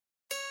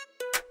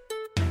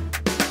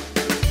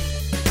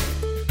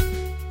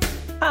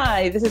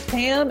Hi, this is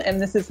Pam,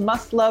 and this is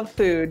Must Love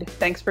Food.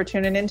 Thanks for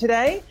tuning in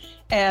today.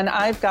 And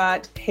I've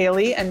got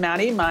Haley and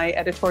Maddie, my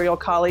editorial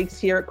colleagues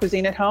here at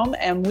Cuisine at Home,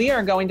 and we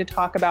are going to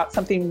talk about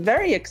something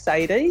very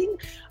exciting. In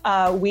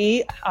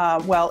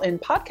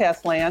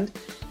podcast land,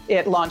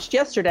 it launched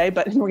yesterday,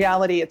 but in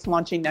reality, it's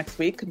launching next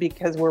week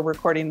because we're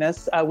recording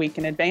this a week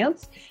in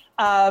advance.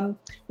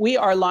 We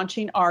are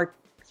launching our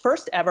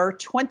first ever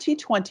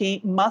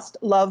 2020 Must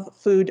Love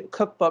Food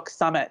Cookbook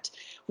Summit,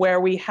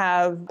 where we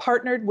have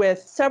partnered with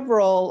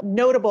several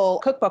notable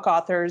cookbook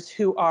authors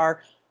who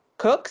are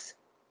cooks,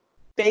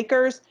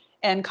 bakers,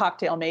 and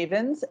cocktail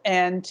mavens.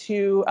 And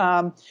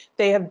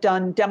they have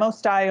done demo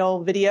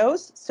style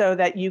videos so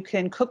that you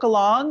can cook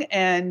along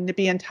and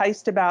be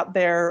enticed about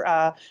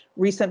their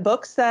recent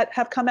books that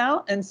have come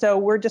out. And so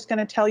we're just going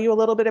to tell you a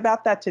little bit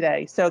about that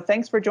today. So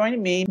thanks for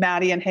joining me,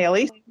 Maddie and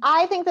Haley.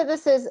 I think that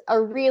this is a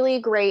really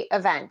great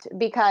event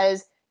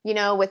because, you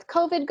know, with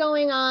COVID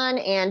going on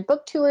and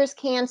book tours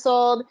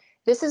canceled,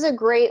 this is a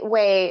great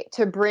way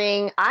to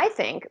bring, I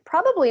think,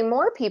 probably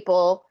more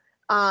people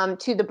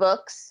to the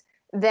books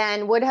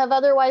than would have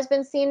otherwise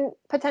been seen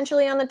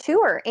potentially on the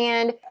tour.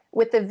 And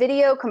with the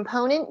video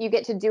component, you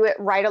get to do it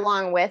right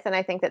along with, and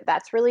I think that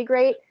that's really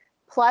great.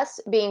 Plus,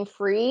 being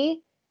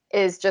free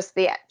is just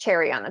the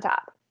cherry on the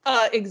top.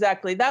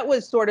 Exactly. That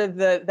was sort of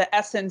the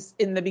essence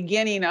in the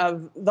beginning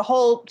of the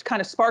whole kind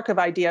of spark of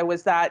idea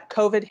was that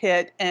COVID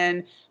hit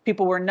and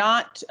people were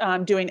not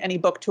doing any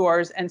book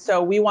tours. And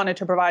so we wanted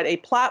to provide a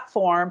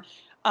platform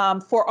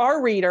for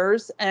our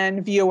readers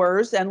and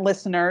viewers and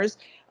listeners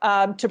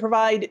to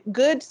provide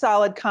good,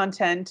 solid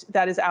content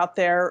that is out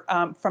there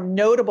from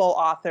notable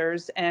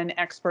authors and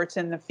experts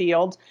in the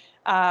field.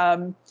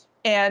 As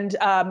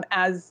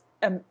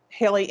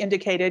Haley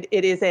indicated,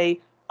 it is a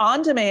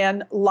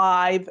on-demand,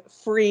 live,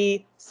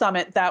 free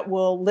summit that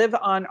will live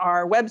on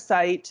our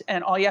website.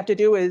 And all you have to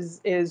do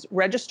is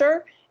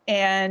register,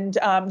 and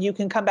you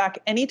can come back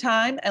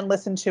anytime and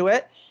listen to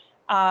it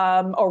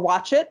or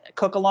watch it,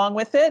 cook along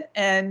with it.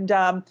 And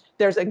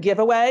there's a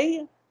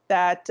giveaway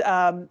that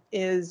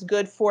is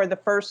good for the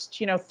first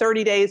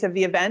 30 days of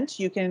the event.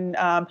 You can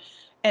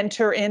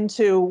enter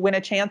win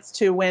a chance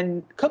to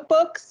win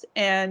cookbooks.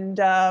 And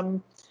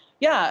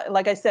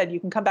like I said, you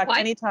can come back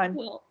anytime.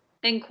 Well,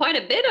 and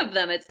quite a bit of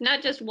them. It's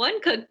not just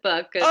one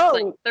cookbook. It's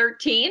like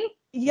 13.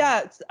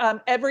 Yes.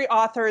 Every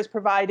author is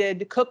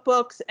provided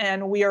cookbooks,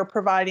 and we are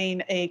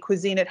providing a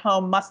Cuisine at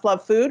Home Must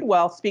Love Food.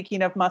 Well,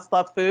 speaking of Must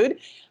Love Food,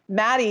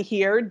 Maddie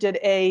here did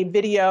a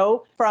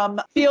video from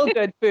Feel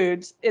Good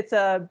Foods. It's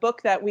a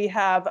book that we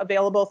have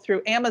available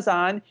through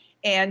Amazon.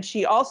 And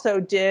she also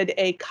did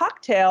a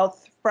cocktail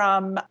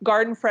from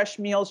Garden Fresh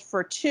Meals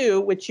for Two,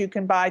 which you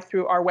can buy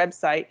through our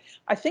website.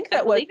 I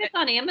believe it's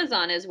on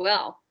Amazon as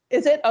well.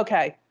 Is it?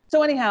 Okay.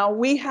 So anyhow,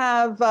 we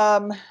have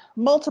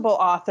multiple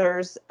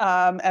authors,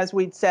 as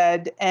we'd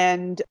said,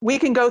 and we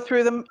can go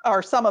through them,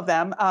 or some of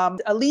them.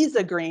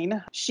 Aliza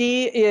Green,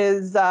 she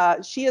is a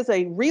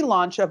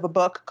relaunch of a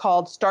book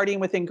called Starting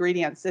with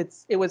Ingredients.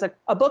 It was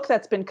a book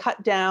that's been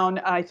cut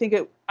down. I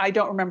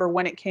don't remember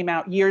when it came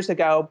out, years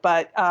ago,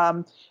 but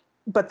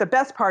the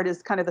best part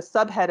is kind of the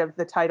subhead of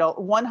the title,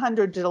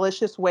 100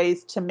 Delicious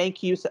Ways to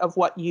Make Use of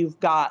What You've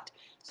Got.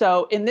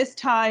 So in this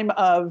time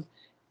of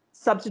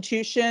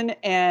substitution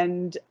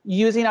and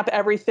using up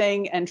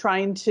everything and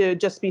trying to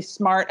just be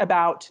smart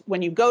about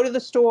when you go to the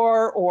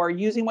store or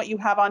using what you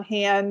have on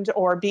hand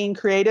or being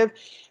creative.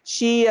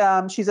 She's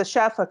a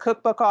chef, a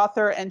cookbook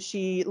author, and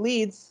she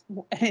leads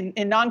in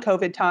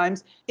non-COVID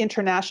times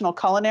international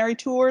culinary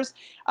tours.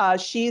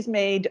 She's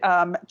made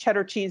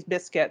cheddar cheese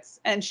biscuits,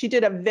 and she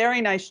did a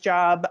very nice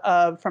job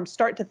of from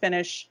start to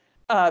finish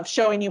of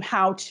showing you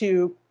how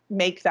to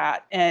make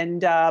that.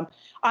 And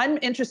I'm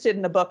interested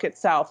in the book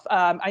itself.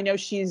 I know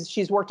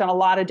she's worked on a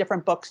lot of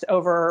different books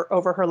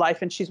over her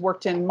life, and she's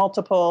worked in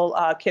multiple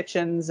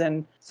kitchens.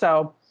 And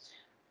so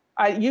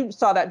you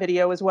saw that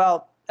video as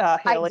well,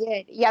 Haley.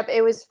 I did. Yep.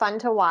 It was fun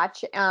to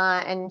watch.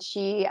 And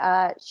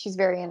she's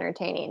very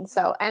entertaining.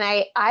 So,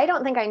 and I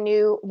don't think I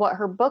knew what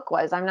her book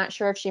was. I'm not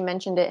sure if she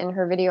mentioned it in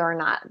her video or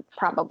not.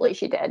 Probably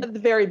she did. At the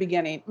very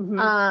beginning.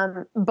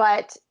 Mm-hmm.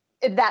 But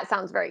that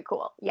sounds very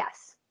cool.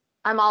 Yes.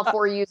 I'm all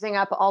for using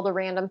up all the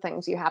random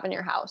things you have in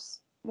your house.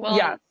 Well,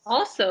 yes.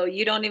 Also,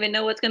 you don't even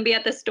know what's going to be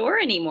at the store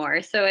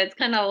anymore. So it's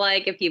kind of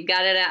like if you've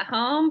got it at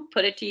home,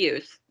 put it to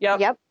use.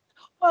 Yep.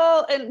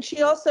 Well, and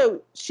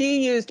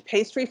she used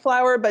pastry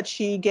flour, but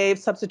she gave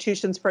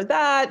substitutions for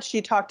that.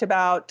 She talked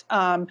about,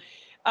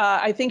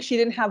 I think she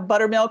didn't have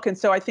buttermilk. And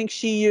so I think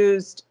she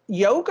used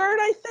yogurt,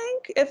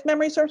 if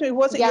memory serves me. It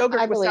wasn't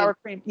yogurt, it was sour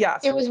cream.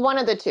 Yes. It was one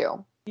of the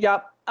two.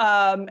 Yep.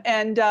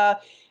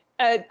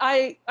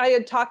 I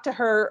had talked to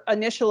her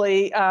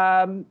initially.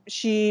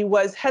 She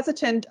was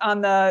hesitant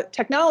on the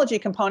technology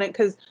component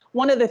because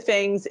one of the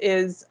things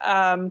is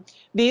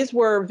these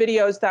were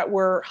videos that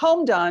were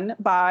home done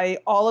by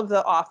all of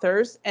the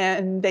authors,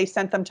 and they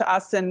sent them to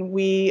us, and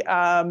we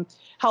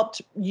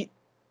helped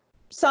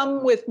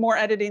some with more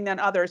editing than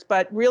others,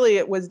 but really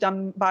it was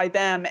done by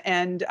them.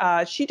 And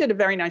she did a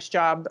very nice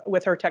job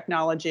with her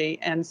technology.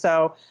 And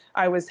so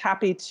I was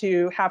happy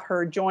to have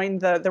her join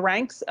the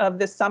ranks of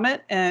this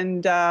summit.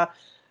 And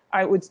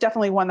it's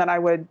definitely one that I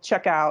would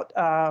check out.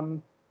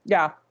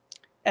 Yeah.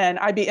 And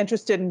I'd be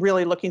interested in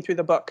really looking through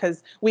the book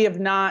because I have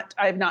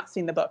not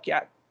seen the book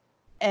yet.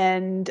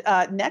 And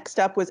next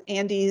up was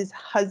Andy's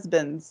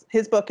husband's.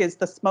 His book is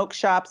The Smoke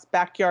Shop's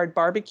Backyard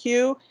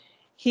Barbecue.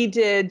 He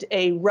did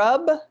a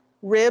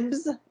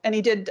ribs, and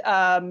he did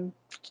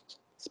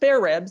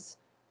spare ribs,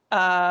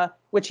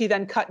 which he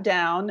then cut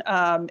down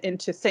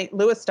into St.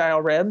 Louis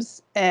style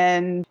ribs.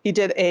 And he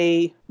did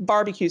a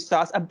barbecue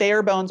sauce, a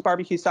bare bones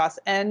barbecue sauce,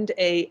 and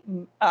a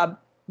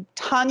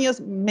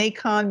Tanya's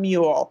Macon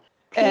Mule.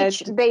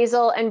 Peach,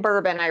 basil, and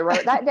bourbon. I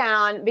wrote that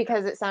down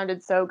because it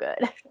sounded so good.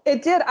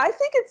 It did. I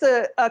think it's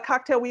a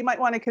cocktail we might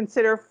want to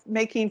consider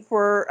making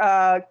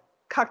for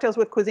Cocktails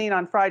with Cuisine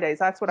on Fridays.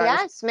 That's what I was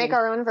Yes, make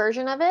our own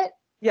version of it.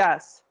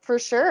 Yes. For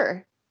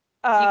sure.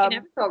 You can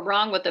never go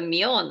wrong with a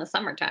meal in the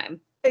summertime.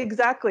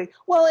 Exactly.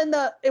 Well,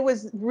 it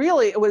was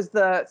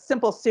the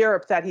simple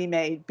syrup that he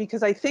made,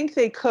 because I think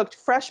they cooked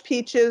fresh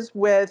peaches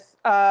with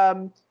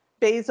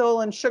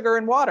basil and sugar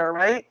and water,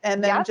 right?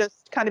 And then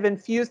just kind of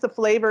infused the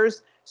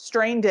flavors,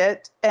 strained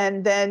it,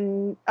 and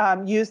then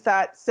used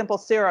that simple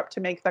syrup to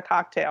make the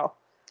cocktail.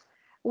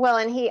 Well,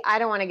 and I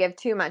don't want to give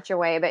too much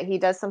away, but he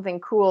does something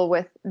cool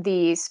with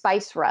the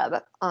spice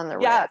rub on the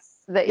ribs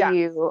that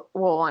you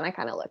will want to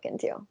kind of look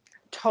into.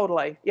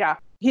 Totally. Yeah.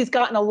 He's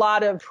gotten a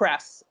lot of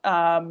press.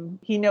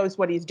 He knows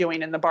what he's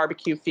doing in the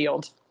barbecue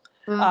field.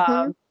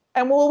 Mm-hmm.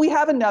 And we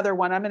have another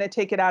one. I'm going to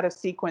take it out of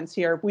sequence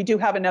here. We do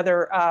have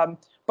another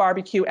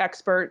barbecue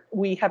expert.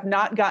 We have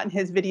not gotten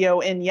his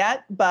video in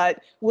yet, but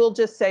we'll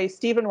just say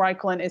Steven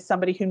Raichlen is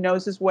somebody who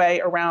knows his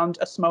way around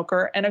a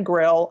smoker and a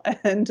grill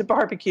and a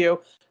barbecue.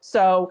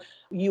 So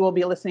you will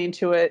be listening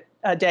to it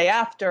a day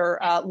after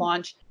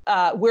launch.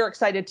 We're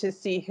excited to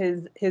see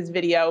his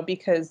video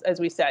because, as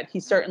we said, he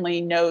certainly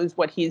knows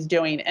what he's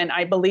doing. And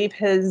I believe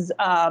his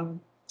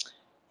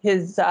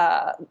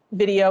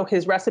video,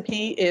 his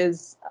recipe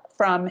is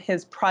from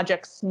his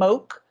Project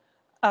Smoke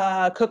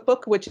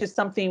cookbook, which is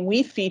something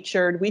we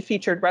featured. We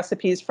featured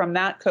recipes from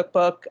that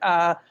cookbook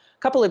a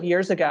couple of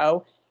years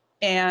ago.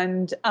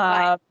 And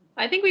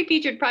I think we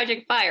featured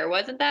Project Fire.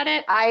 Wasn't that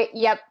it?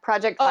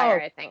 Project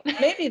Fire, I think.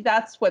 Maybe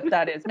that's what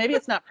that is. Maybe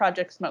it's not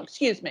Project Smoke.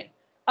 Excuse me.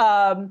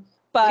 But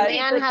the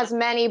man has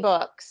many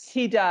books.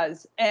 He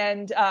does.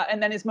 And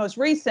then his most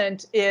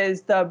recent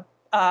is the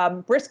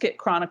Brisket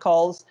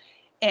Chronicles.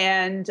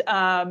 And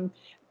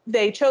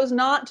they chose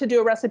not to do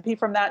a recipe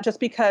from that just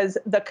because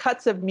the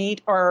cuts of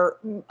meat are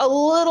a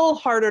little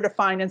harder to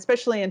find,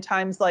 especially in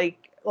times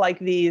like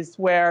these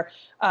where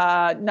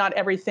not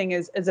everything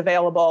is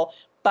available.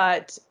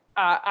 But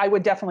I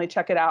would definitely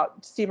check it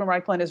out. Steven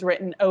Raichlen has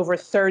written over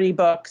 30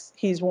 books.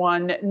 He's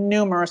won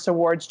numerous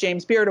awards,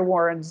 James Beard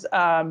Awards,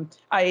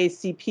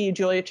 IACP,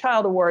 Julia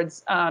Child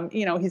Awards.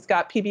 He's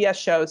got PBS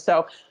shows.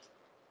 So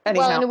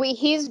anyhow. Well, and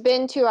he's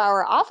been to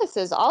our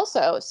offices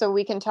also, so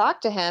we can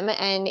talk to him,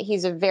 and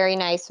he's a very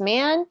nice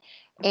man.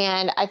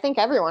 And I think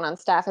everyone on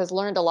staff has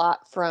learned a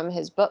lot from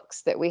his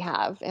books that we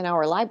have in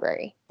our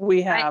library.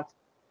 We have.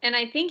 And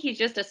I think he's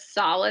just a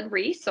solid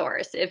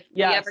resource. If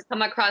you ever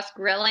come across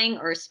grilling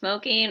or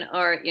smoking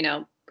or,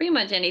 pretty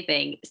much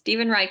anything,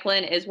 Steven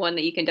Raichlen is one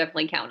that you can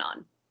definitely count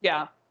on.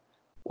 Yeah.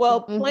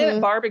 Well,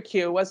 Planet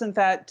Barbecue, wasn't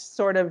that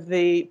sort of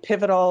the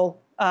pivotal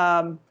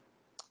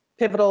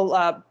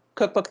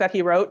cookbook that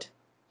he wrote?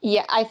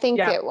 Yeah, I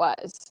think it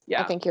was.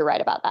 Yeah. I think you're right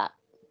about that.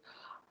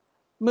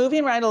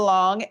 Moving right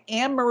along,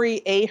 Anne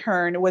Marie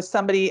Ahern was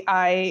somebody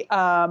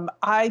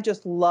I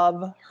just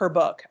love her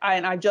book,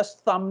 and I just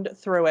thumbed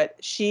through it.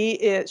 She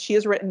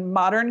has written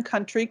Modern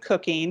Country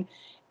Cooking,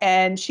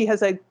 and she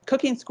has a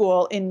cooking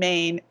school in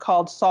Maine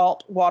called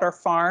Saltwater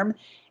Farm,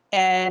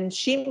 and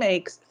she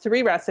makes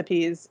 3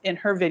 recipes in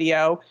her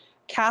video: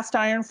 cast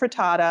iron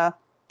frittata,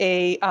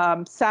 a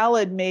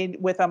salad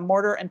made with a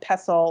mortar and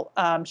pestle.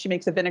 She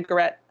makes a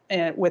vinaigrette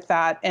with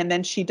that, and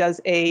then she does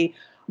a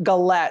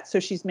galette.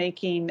 So she's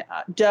making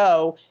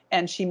dough,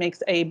 and she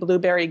makes a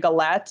blueberry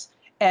galette,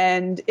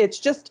 and it's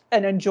just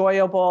an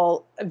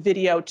enjoyable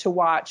video to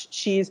watch.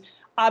 She's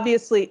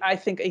obviously, I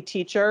think, a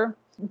teacher,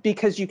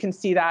 because you can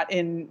see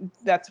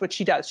that's what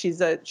she does.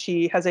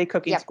 She has a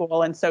cooking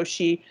school, and so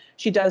she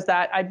does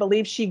that. I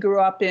believe she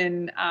grew up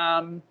in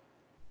the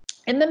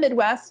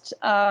Midwest,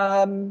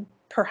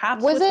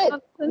 perhaps. Was it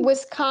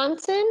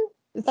Wisconsin?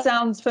 It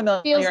sounds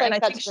familiar. Feels like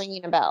that's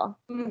ringing a bell.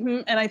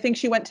 Mm-hmm, and I think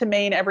she went to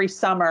Maine every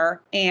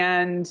summer,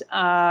 and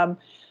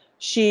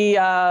she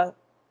and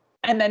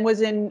then was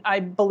in, I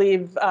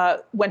believe,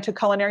 went to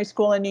culinary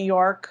school in New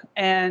York,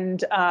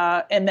 and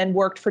then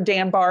worked for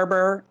Dan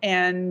Barber,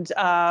 and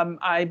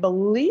I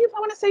believe, I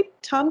want to say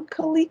Tom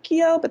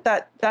Colicchio, but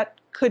that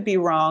could be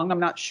wrong. I'm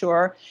not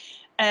sure.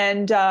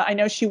 And I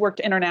know she worked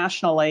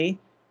internationally,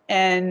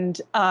 and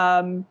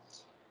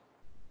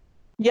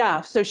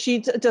Yeah, so she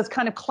does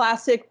kind of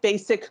classic,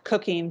 basic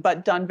cooking,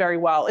 but done very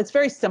well. It's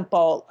very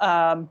simple,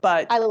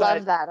 but I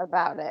love that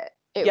about it.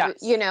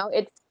 Yes. You know,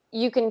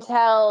 you can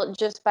tell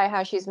just by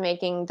how she's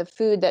making the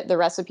food that the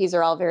recipes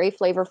are all very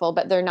flavorful,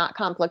 but they're not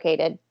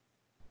complicated.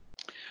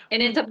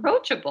 And it's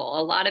approachable.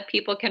 A lot of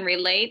people can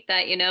relate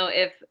that, you know,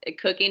 if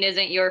cooking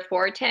isn't your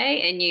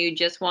forte and you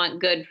just want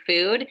good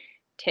food,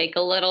 take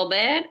a little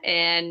bit.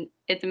 And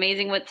it's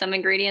amazing what some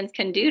ingredients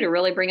can do to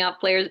really bring out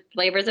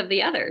flavors of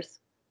the others.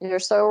 You're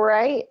so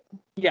right.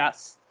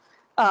 Yes.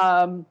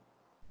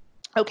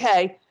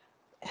 Okay.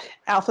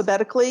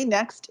 Alphabetically,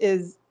 next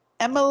is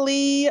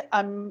Emily.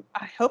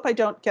 I hope I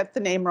don't get the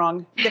name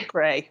wrong.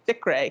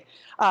 Vickrey.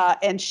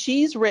 And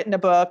she's written a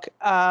book.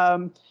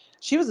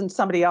 She was in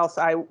somebody else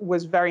I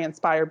was very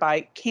inspired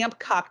by, Camp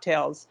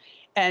Cocktails.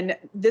 And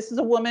this is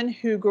a woman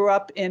who grew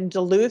up in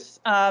Duluth,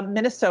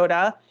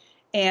 Minnesota,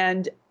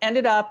 and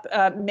ended up,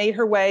 made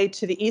her way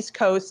to the East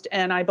Coast.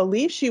 And I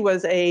believe she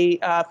was a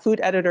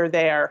food editor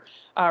there,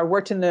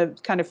 worked in the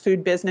kind of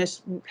food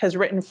business, has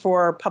written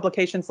for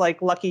publications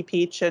like Lucky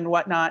Peach and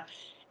whatnot.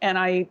 And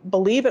I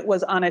believe it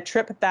was on a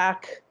trip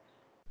back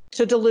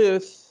to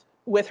Duluth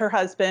with her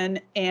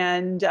husband.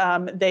 And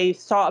they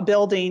saw a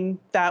building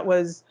that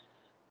was,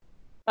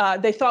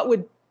 they thought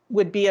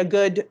would be a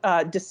good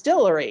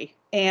distillery.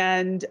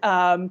 And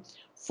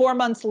 4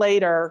 months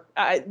later,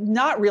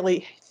 not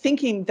really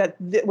thinking that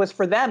it was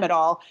for them at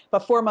all,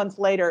 but 4 months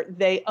later,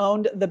 they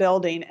owned the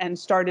building and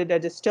started a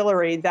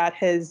distillery that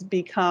has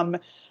become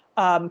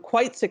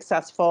quite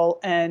successful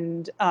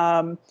and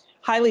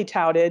highly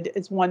touted.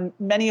 It's won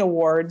many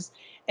awards.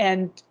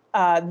 And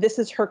this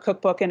is her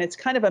cookbook, and it's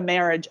kind of a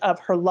marriage of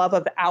her love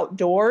of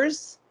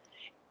outdoors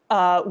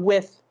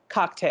with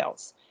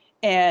cocktails.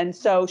 And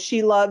so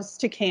she loves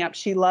to camp.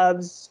 She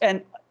loves,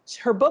 and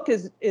her book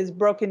is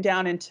broken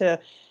down into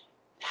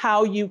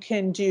how you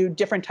can do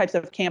different types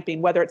of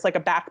camping, whether it's like a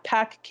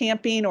backpack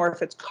camping, or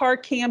if it's car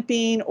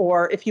camping,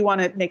 or if you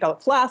want to make a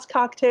flask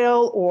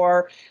cocktail,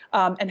 or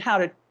and how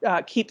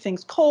to keep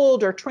things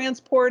cold or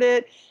transport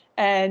it.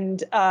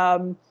 And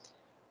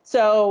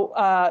so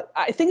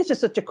I think it's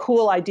just such a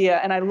cool idea,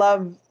 and I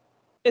love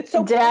it's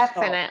so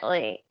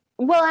definitely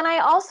personal. Well, and I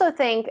also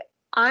think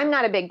I'm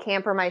not a big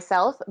camper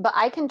myself, but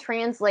I can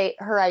translate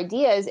her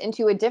ideas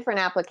into a different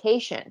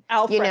application.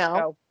 Al fresco. You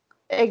know?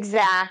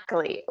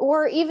 Exactly.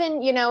 Or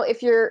even, you know,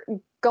 if you're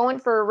going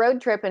for a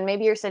road trip and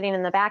maybe you're sitting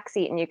in the back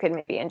seat and you could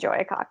maybe enjoy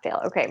a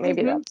cocktail. Okay,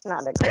 maybe that's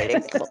not a great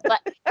example, but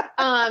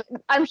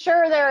I'm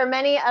sure there are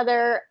many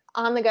other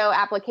on-the-go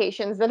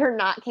applications that are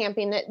not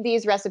camping that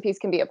these recipes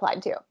can be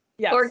applied to.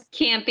 Yes. Or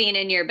camping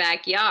in your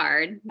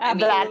backyard.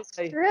 That's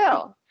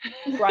true.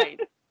 Right.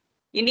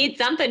 You need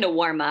something to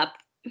warm up.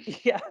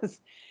 Yes.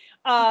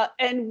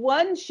 And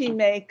one she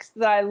makes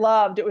that I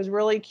loved, it was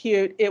really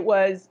cute.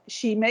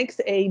 She makes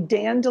a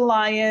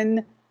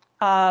dandelion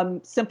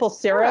simple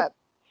syrup.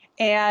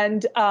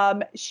 And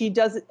she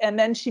does, and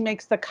then she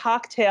makes the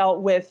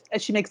cocktail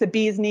she makes a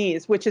bee's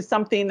knees, which is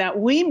something that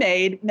we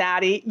made,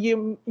 Maddie,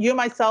 you,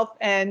 myself,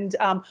 and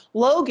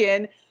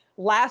Logan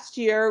last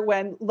year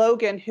when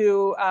Logan,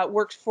 who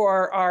works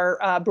for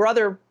our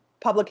brother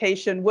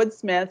publication,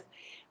 Woodsmith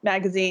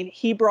magazine,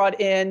 he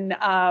brought in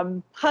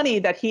honey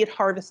that he had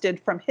harvested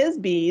from his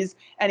bees,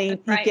 and he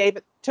gave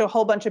it to a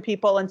whole bunch of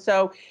people. And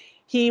so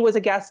he was a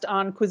guest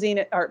on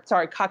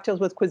Cocktails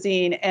with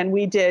Cuisine, and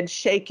we did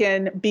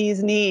shaken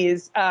bee's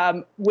knees,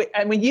 and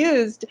we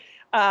used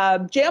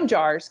jam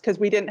jars because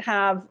we didn't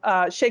have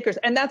shakers.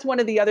 And that's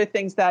one of the other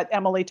things that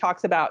Emily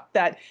talks about,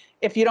 that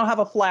if you don't have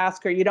a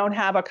flask or you don't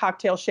have a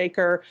cocktail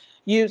shaker,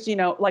 use,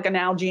 like an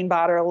Nalgene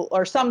bottle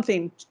or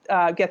something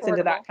gets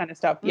into that kind of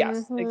stuff.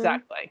 Yes,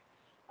 exactly.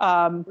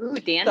 Ooh,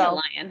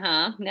 dandelion,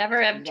 huh?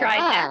 Never have tried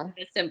that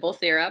with a simple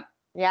syrup.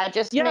 Yeah,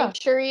 just make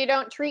sure you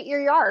don't treat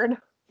your yard.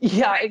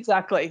 Yeah,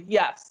 exactly.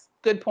 Yes.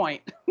 Good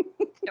point.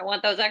 Don't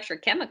want those extra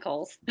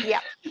chemicals. Yeah,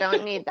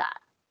 don't need that.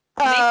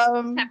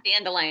 Have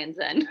dandelions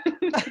then.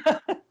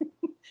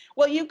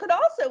 Well, you could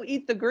also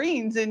eat the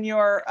greens in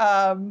your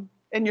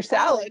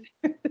salad.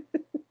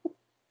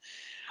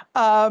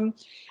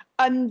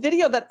 A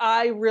video that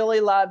I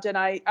really loved, and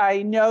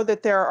I know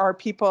that there are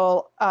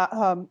people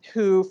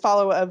who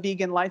follow a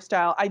vegan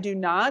lifestyle. I do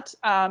not,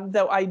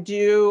 though I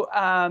do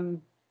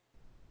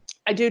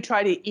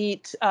try to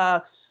eat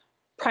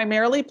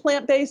primarily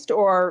plant-based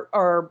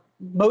or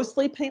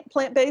mostly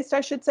plant-based,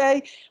 I should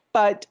say.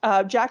 But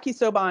Jackie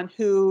Soban,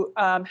 who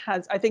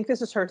has, I think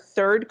this is her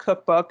third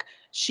cookbook.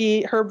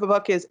 Her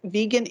book is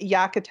Vegan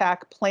Yak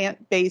Attack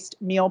Plant-Based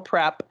Meal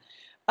Prep.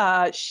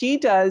 She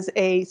does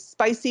a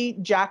spicy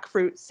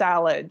jackfruit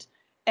salad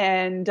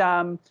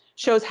and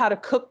shows how to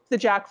cook the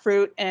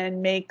jackfruit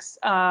and makes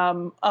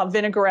a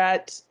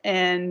vinaigrette.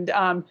 And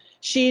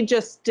she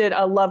just did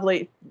a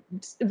lovely,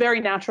 very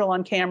natural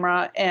on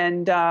camera.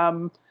 And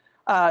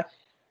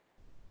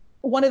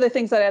one of the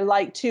things that I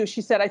like too,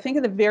 she said, I think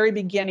in the very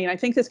beginning, I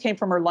think this came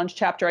from her lunch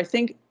chapter. I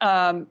think,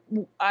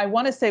 I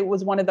want to say it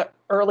was one of the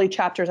early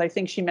chapters. I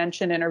think she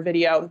mentioned in her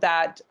video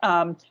that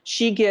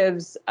she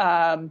gives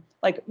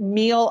like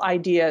meal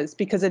ideas,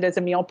 because it is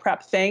a meal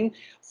prep thing,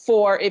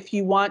 for if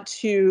you want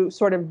to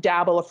sort of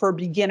dabble, for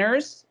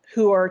beginners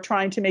who are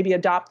trying to maybe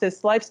adopt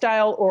this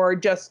lifestyle or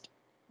just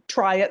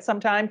try it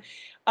sometime,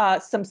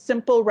 some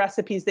simple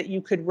recipes that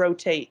you could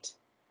rotate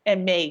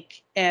and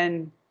make.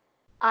 And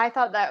I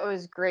thought that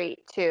was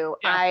great too.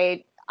 Yeah.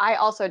 I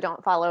also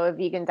don't follow a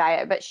vegan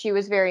diet, but she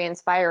was very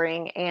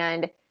inspiring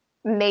and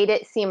made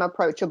it seem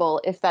approachable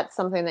if that's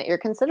something that you're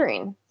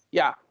considering.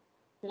 Yeah.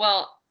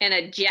 Well, and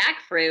a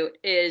jackfruit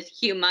is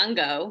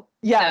humongo.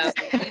 Yes.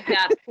 So you've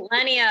got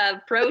plenty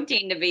of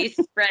protein to be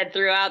spread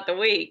throughout the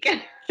week.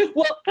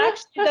 Well,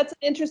 actually, that's an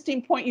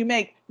interesting point you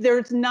make.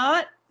 There's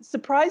not,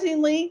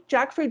 surprisingly,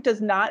 jackfruit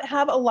does not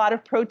have a lot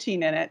of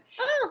protein in it.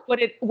 Oh.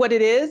 What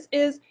it is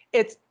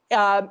it's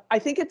I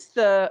think it's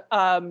the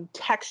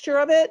texture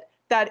of it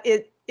that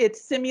it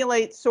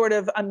simulates sort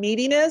of a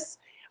meatiness.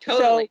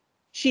 Totally. So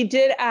she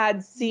did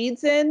add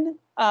seeds in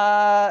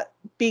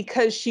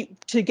because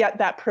to get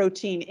that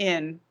protein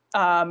in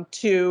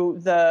to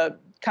the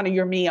kind of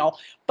your meal.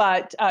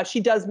 But she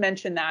does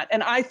mention that.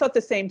 And I thought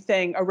the same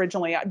thing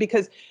originally,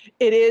 because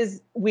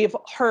we've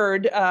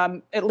heard,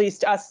 at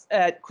least us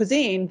at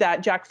Cuisine,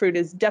 that jackfruit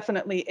is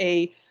definitely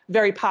a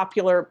very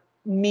popular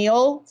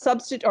meal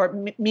substitute or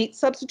meat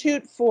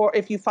substitute for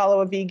if you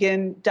follow a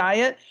vegan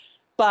diet.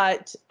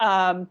 But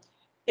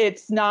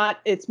it's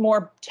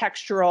more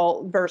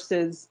textural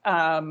versus.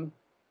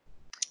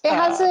 It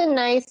has a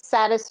nice,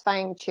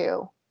 satisfying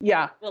chew.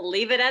 Yeah. We'll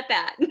leave it at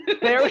that.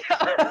 There we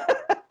go.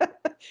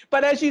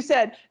 But as you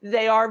said,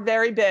 they are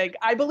very big.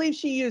 I believe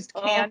she used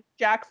canned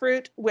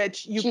jackfruit,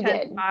 which you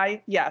can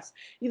buy. Yes.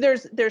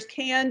 There's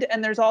canned,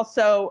 and there's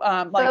also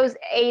like those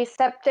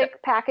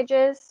aseptic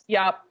packages.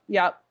 Yep.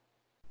 Yeah.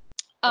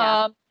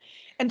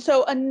 And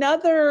so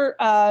another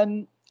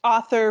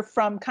author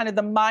from kind of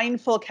the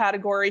mindful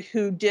category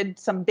who did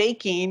some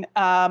baking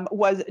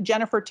was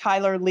Jennifer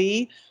Tyler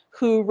Lee,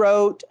 who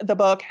wrote the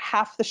book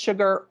Half the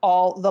Sugar,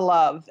 All the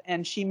Love.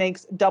 And she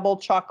makes double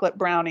chocolate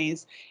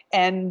brownies,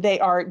 and they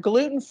are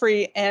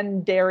gluten-free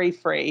and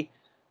dairy-free.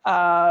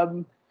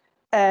 Cool.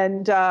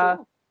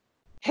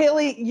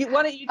 Haley,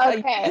 why don't you tell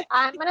Okay,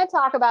 I'm going to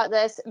talk about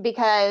this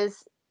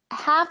because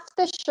half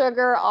the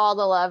sugar, all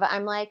the love.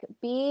 I'm like,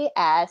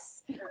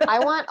 BS. I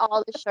want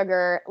all the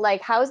sugar.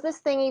 Like, how is this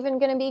thing even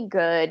going to be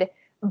good?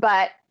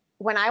 But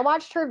when I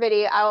watched her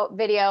video,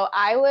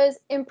 I was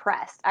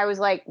impressed. I was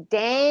like,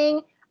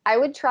 dang, I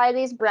would try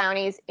these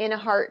brownies in a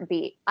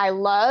heartbeat. I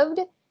loved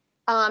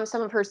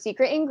some of her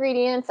secret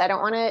ingredients. I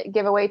don't want to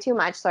give away too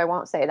much, so I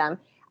won't say them.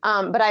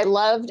 But I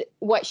loved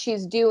what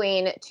she's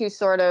doing to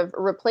sort of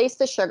replace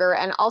the sugar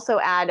and also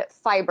add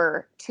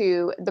fiber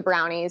to the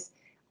brownies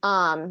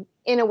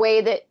in a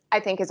way that I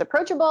think is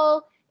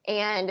approachable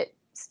and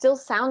still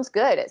sounds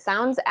good. It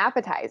sounds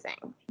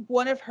appetizing.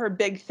 One of her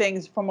big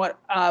things from what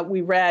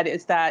we read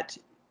is that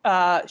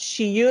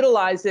she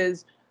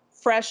utilizes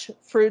fresh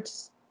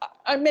fruits,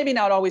 maybe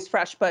not always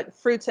fresh, but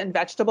fruits and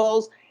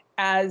vegetables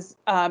as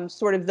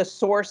sort of the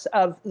source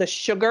of the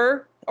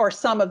sugar, or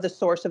some of the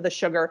source of the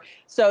sugar,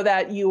 so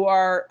that you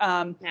are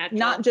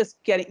not just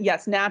getting,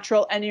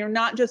 natural, and you're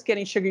not just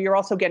getting sugar, you're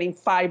also getting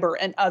fiber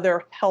and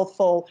other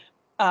healthful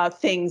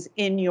things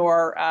in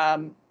your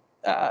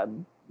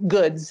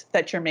goods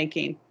that you're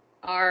making.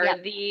 Are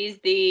these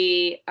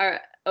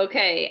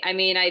okay? I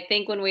mean, I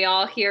think when we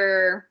all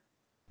hear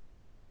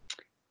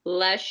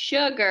less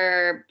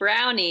sugar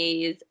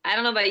brownies, I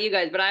don't know about you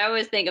guys, but I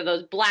always think of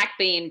those black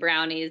bean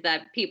brownies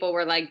that people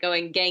were like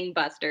going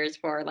gangbusters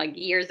for like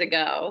years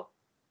ago.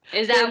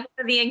 Is that one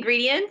of the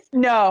ingredients?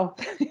 No,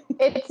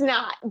 it's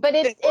not, but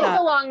it's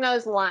along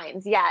those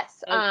lines.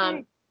 Yes.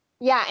 Okay.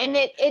 Yeah. And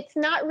it's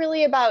not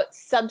really about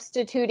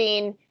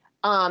substituting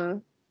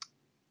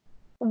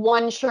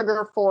one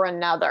sugar for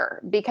another,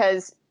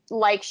 because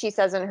like she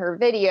says in her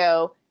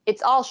video,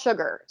 it's all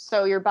sugar.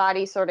 So your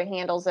body sort of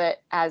handles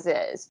it as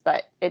is,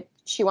 but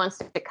she wants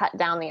to cut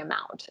down the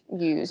amount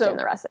used in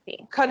the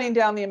recipe. Cutting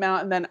down the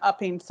amount and then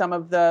upping some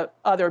of the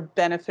other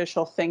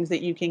beneficial things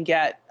that you can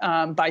get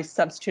by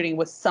substituting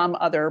with some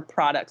other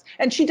products.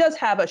 And she does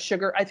have a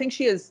sugar. I think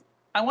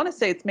I want to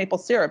say it's maple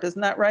syrup.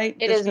 Isn't that right?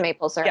 It is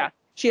maple syrup. Yeah.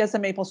 She has a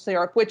maple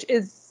syrup, which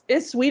is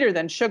sweeter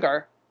than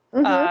sugar.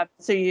 Mm-hmm.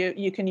 So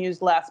you can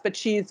use less, but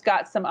she's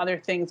got some other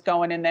things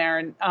going in there.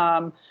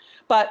 And,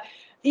 but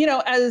you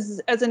know,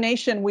 as a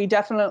nation, we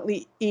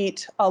definitely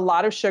eat a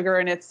lot of sugar,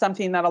 and it's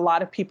something that a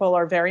lot of people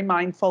are very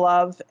mindful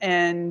of.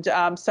 And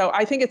so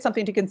I think it's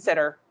something to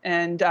consider.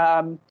 And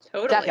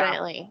totally.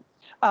 Definitely.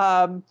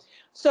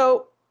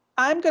 So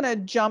I'm going to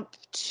jump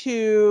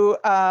to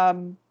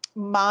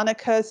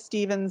Monica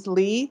Stevens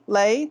Lay,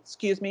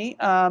 excuse me.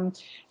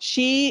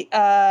 She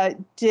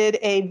did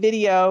a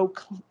video,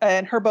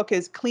 and her book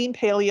is Clean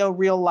Paleo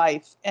Real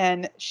Life.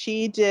 And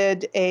she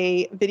did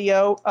a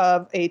video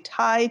of a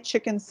Thai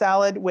chicken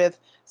salad with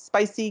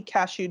spicy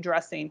cashew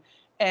dressing.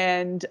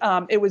 and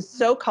it was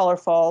so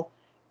colorful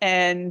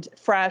and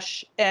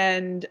fresh.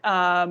 And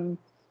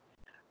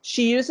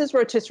she uses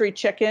rotisserie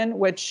chicken,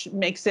 which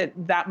makes it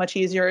that much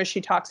easier, as she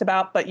talks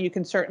about. But you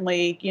can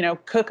certainly,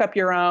 cook up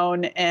your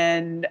own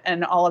and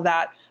all of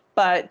that.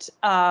 But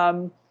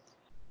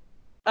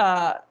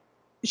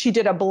she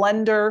did a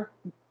blender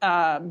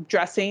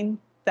dressing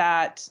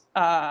that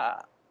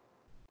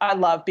I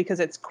love because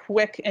it's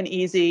quick and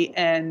easy.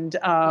 And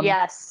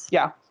yes,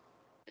 yeah.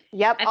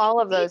 Yep, all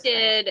of those. We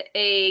did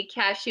a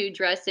cashew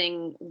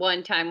dressing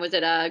one time. Was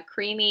it a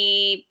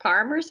creamy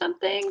parm or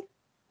something?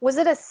 Was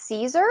it a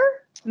Caesar?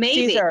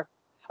 Maybe. Caesar.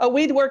 Oh,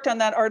 we'd worked on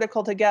that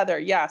article together.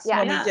 Yes. Yeah.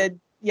 When we did.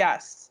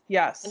 Yes.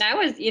 And I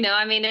was,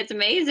 it's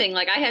amazing.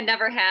 Like I had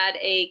never had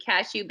a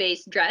cashew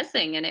based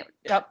dressing and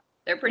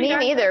they're pretty Me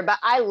darn neither, good. but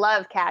I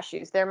love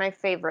cashews. They're my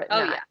favorite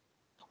nut. Yeah.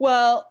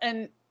 Well,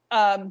 and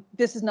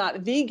this is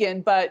not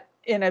vegan, but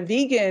in a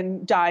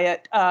vegan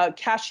diet,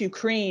 cashew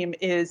cream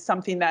is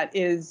something that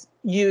is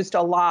used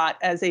a lot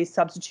as a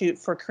substitute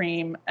for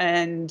cream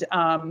and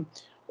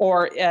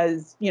or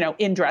as,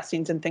 in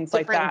dressings and things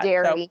like that.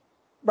 Dairy. So,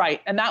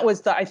 right. And that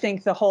was I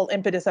think the whole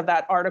impetus of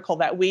that article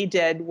that we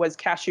did was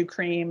cashew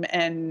cream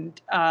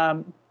and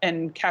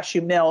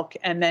cashew milk,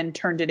 and then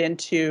turned it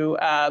into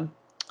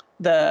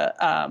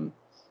the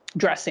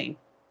dressing.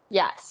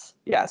 Yes.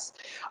 Yes.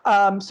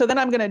 So then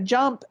I'm going to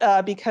jump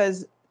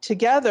because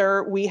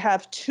together we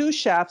have two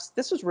chefs.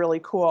 This was really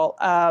cool.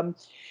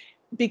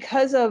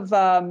 Because of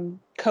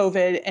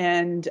COVID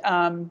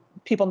and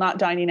people not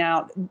dining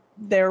out,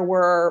 there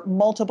were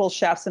multiple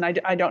chefs, and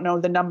I don't know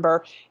the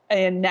number,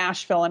 in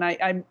Nashville.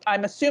 And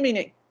I'm assuming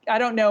it. I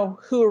don't know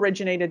who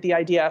originated the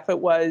idea, if it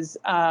was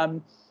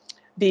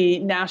the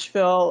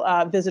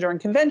Nashville Visitor and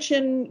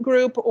Convention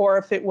Group, or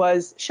if it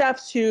was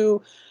chefs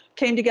who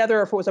came together,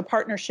 or if it was a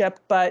partnership.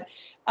 But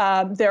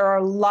there are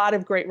a lot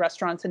of great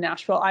restaurants in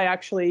Nashville. I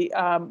actually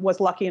was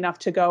lucky enough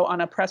to go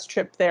on a press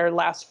trip there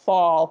last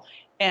fall,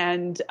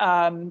 and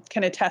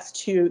can attest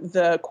to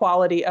the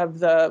quality of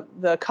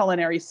the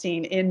culinary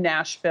scene in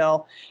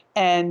Nashville,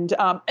 and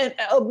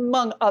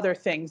among other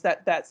things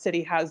that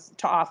city has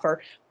to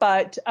offer.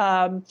 But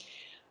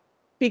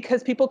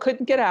because people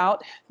couldn't get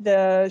out,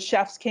 the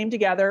chefs came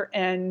together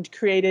and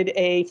created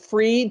a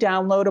free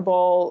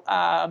downloadable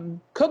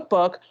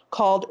cookbook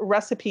called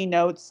Recipe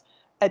Notes: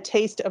 A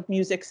Taste of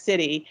Music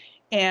City.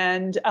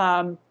 And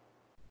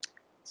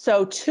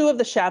so two of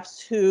the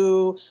chefs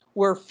who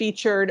were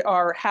featured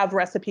or have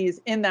recipes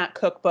in that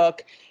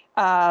cookbook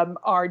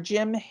are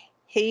Jim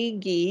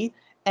Hagee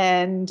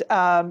and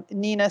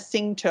Nina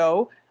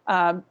Singto.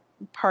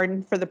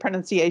 Pardon for the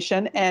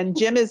pronunciation. And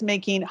Jim is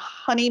making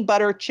honey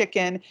butter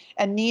chicken,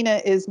 and Nina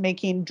is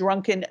making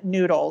drunken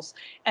noodles.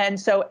 And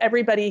so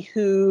everybody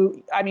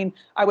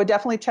I would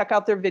definitely check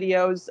out their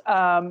videos.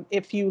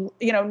 If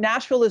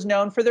Nashville is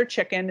known for their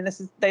chicken,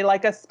 and they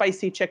like a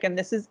spicy chicken.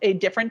 This is a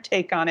different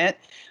take on it.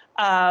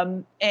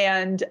 And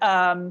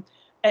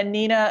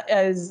Nina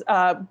has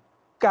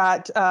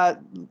got,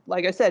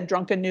 like I said,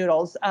 drunken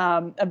noodles.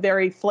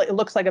 It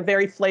looks like a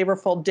very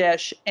flavorful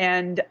dish.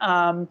 And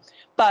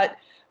but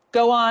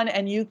go on,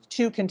 and you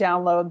too can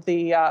download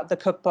the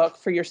cookbook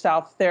for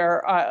yourself.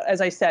 There, as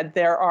I said,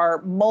 there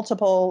are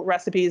multiple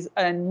recipes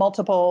and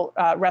multiple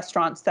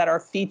restaurants that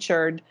are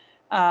featured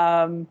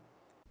in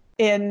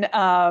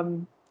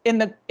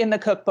the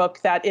cookbook.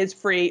 That is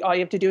free. All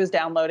you have to do is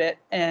download it,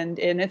 and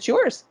it's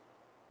yours.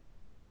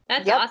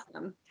 That's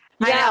awesome.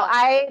 Yeah,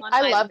 I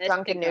love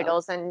drunken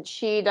noodles, and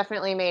she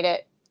definitely made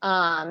it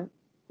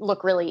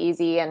look really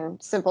easy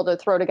and simple to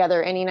throw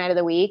together any night of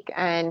the week.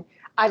 And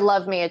I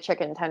love me a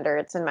chicken tender.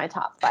 It's in my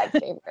top 5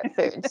 favorite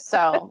foods.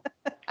 So,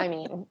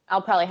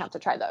 I'll probably have to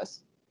try those.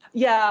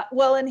 Yeah.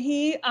 Well, and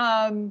he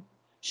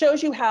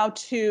shows you how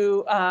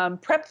to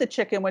prep the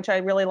chicken, which I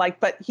really like.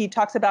 But he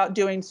talks about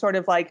doing sort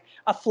of like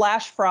a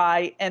flash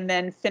fry and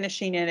then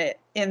finishing it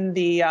in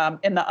the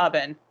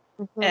oven.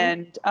 Mm-hmm.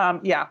 And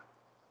yeah.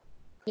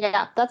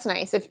 Yeah, that's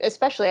nice.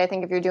 Especially, I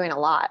think, if you're doing a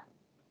lot.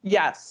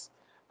 Yes.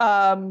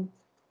 What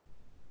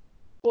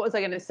was I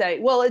going to say?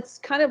 Well, it's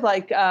kind of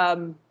like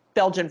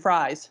Belgian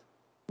fries.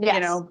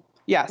 Yes.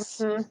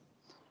 Yes.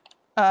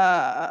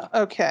 Mm-hmm.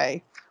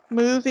 Okay.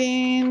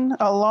 Moving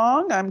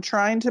along. I'm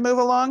trying to move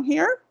along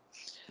here.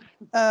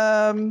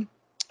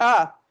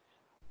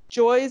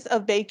 Joys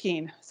of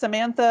Baking.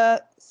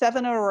 Samantha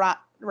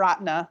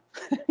Sevenaratna.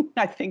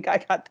 I think I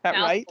got that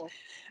right.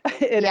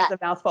 It is a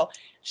mouthful.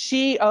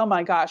 Oh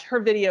my gosh, her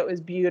video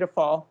is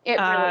beautiful. It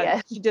really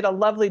is. She did a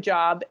lovely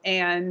job.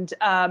 And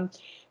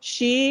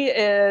she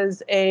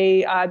is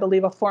I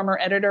believe, a former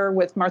editor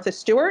with Martha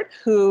Stewart,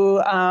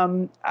 who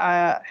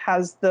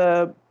has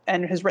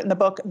written the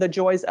book, The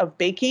Joys of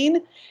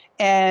Baking.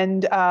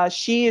 And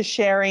she is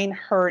sharing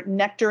her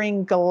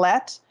nectarine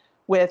galette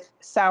with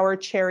sour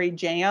cherry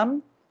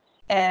jam.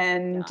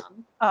 And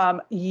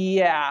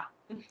yeah.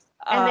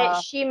 And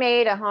that she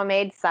made a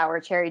homemade sour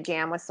cherry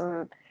jam with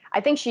some,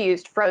 I think she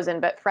used frozen,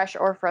 but fresh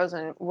or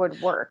frozen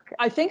would work.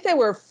 I think they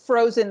were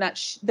frozen,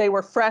 they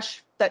were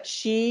fresh,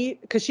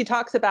 because she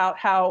talks about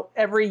how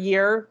every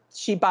year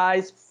she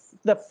buys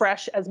the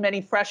fresh, as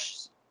many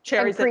fresh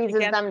cherries and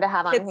freezes them to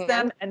have on hits hand.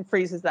 them and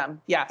freezes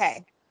them. Yes.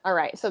 Okay. All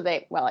right. So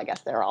I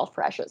guess they're all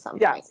fresh at some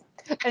Yes.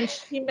 point. And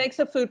she makes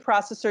a food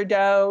processor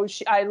dough.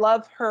 I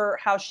love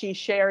how she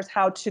shares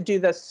how to do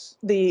this.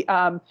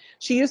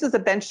 She uses a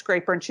bench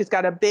scraper, and she's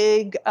got a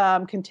big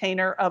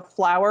container of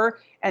flour,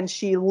 and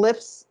she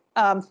lifts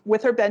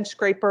with her bench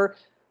scraper,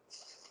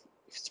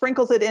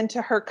 sprinkles it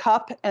into her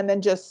cup, and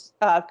then just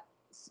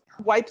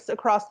wipes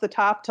across the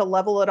top to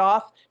level it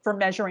off for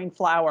measuring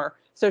flour.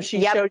 So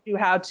she showed you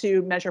how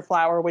to measure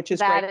flour, which is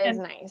great. That is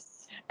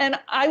nice. And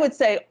I would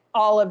say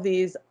all of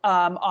these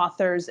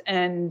authors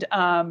and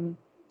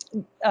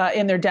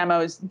in their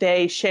demos,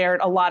 they shared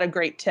a lot of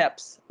great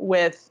tips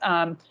with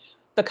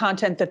the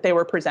content that they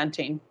were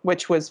presenting,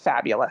 which was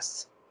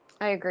fabulous.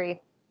 I agree.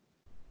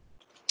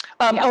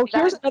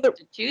 Here's another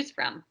to choose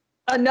from.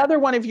 Another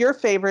one of your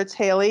favorites,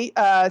 Haley,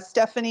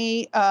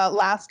 Stephanie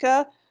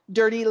Laska,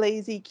 Dirty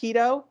Lazy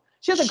Keto.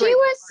 She was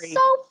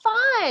so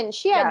fun.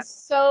 She had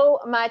so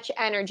much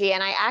energy.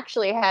 And I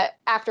actually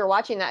after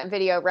watching that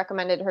video,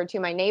 recommended her to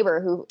my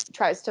neighbor who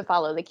tries to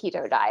follow the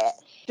keto diet.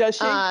 Does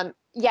she?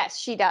 Yes,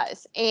 she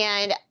does.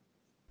 And,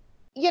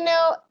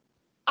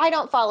 I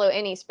don't follow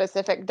any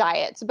specific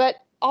diets, but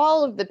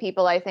all of the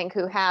people I think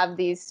who have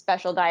these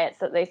special diets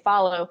that they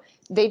follow,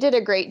 they did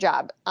a great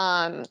job.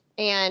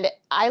 And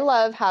I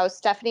love how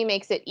Stephanie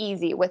makes it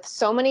easy with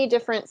so many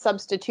different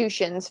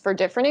substitutions for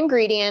different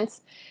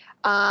ingredients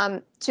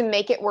to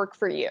make it work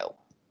for you.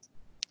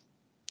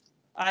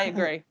 I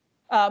agree.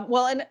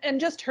 And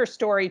just her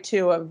story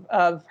too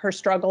of her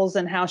struggles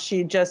and how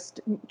she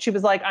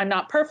was like, I'm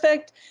not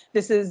perfect.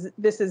 This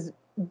is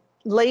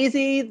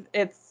lazy.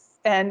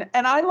 And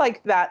I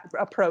like that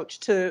approach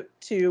to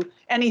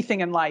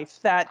anything in life.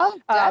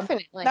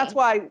 Definitely. That's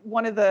why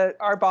one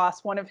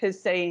of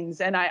his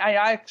sayings, and I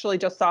actually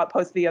just saw it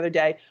posted the other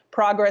day: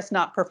 progress,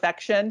 not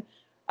perfection.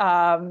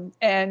 And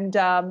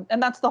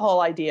that's the whole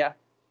idea.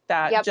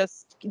 That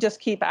just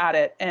keep at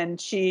it. And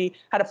she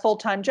had a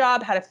full-time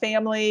job, had a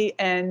family,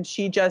 and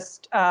she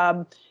just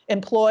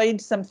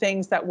employed some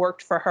things that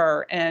worked for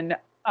her. And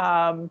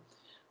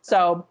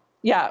so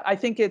yeah, I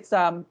think it's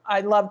I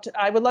would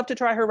love to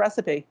try her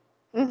recipe.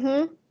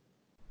 Mm-hmm.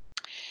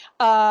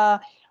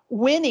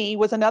 Winnie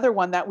was another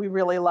one that we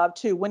really loved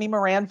too. Winnie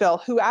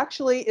Moranville, who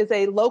actually is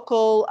a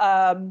local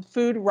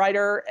food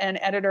writer and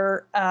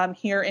editor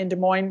here in Des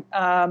Moines,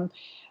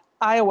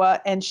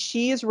 Iowa, and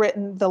she's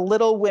written the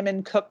Little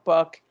Women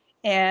Cookbook,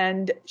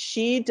 and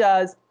she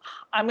does,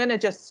 I'm going to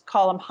just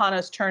call them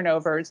Hannah's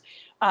turnovers.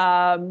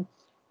 But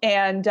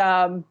I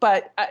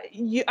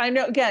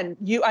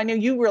know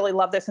you really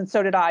love this, and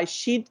so did I.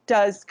 She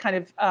does kind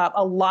of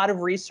a lot of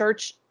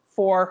research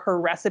for her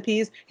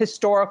recipes,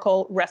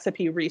 historical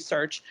recipe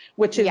research,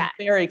 which is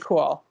very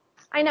cool.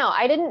 I know.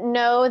 I didn't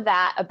know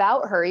that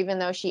about her, even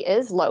though she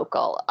is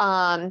local.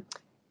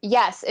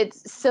 Yes,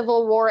 it's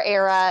Civil War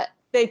era.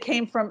 They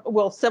came from,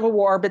 Civil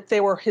War, but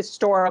they were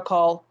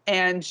historical,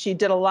 and she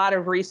did a lot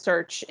of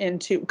research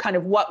into kind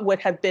of what would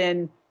have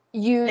been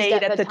used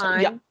made at the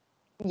time. Yeah.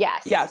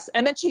 Yes. Yes.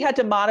 And then she had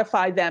to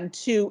modify them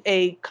to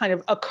a kind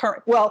of a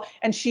current,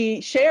 and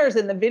she shares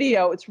in the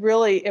video,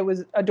 it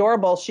was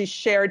adorable. She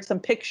shared some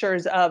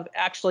pictures of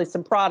actually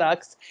some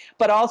products,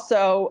 but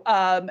also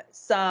a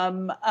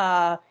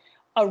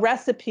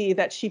recipe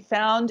that she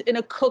found in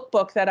a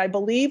cookbook that I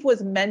believe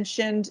was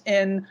mentioned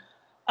in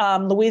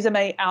Louisa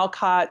May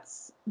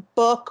Alcott's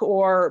book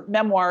or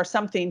memoir or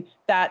something,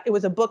 that it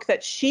was a book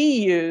that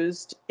she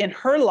used in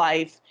her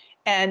life.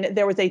 And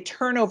there was a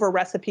turnover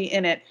recipe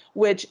in it,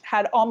 which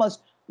had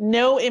almost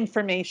no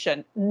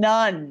information,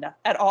 none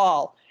at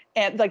all,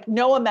 and like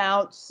no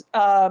amounts.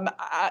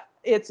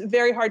 It's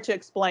very hard to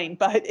explain,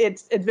 but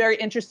it's very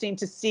interesting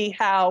to see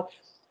how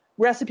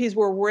recipes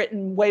were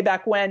written way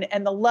back when,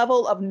 and the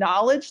level of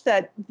knowledge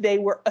that they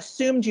were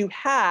assumed you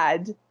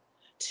had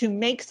to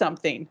make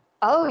something.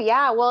 Oh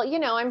yeah, well,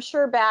 I'm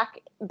sure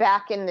back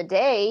in the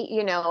day,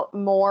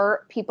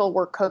 more people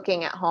were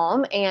cooking at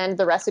home, and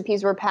the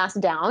recipes were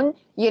passed down,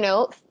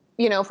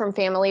 from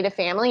family to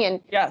family, and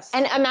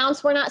and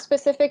amounts were not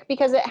specific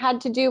because it had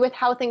to do with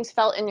how things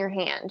felt in your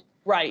hand.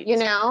 Right.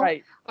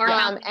 Right. Or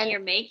how you're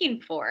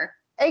making for.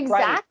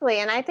 Exactly.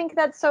 Right. And I think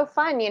that's so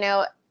fun.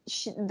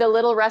 The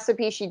little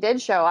recipe she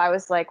did show, I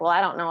was like, well,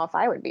 I don't know if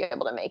I would be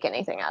able to make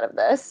anything out of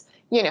this.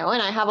 And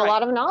I have a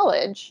lot of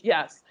knowledge.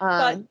 Yes.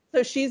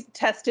 So she's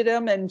tested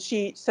them, and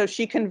she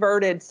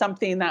converted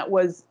something that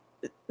was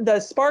the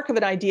spark of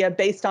an idea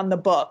based on the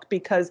book,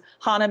 because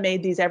Hannah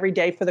made these every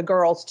day for the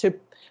girls to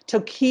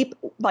keep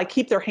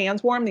their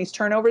hands warm. These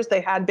turnovers they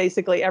had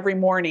basically every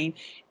morning.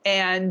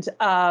 And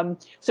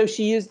so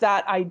she used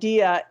that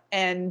idea,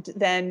 and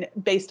then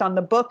based on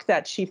the book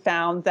that she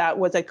found, that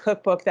was a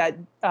cookbook that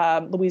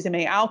Louisa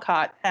May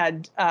Alcott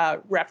had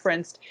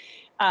referenced,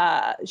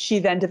 she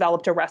then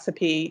developed a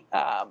recipe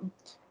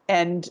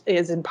and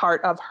is in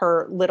part of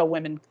her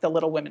the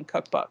Little Women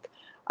Cookbook.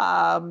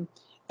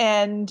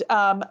 And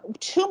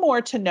two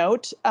more to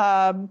note.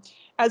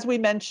 As we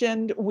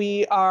mentioned,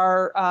 we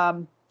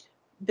are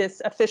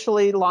this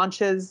officially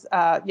launches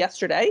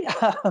yesterday,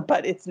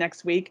 but it's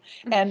next week.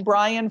 And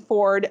Brian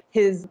Ford,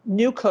 his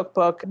new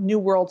cookbook, New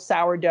World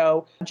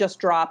Sourdough, just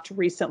dropped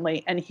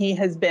recently, and he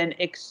has been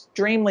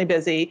extremely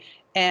busy.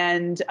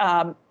 And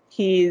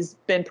he's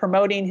been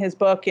promoting his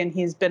book, and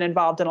he's been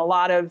involved in a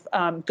lot of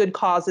good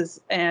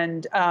causes,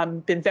 and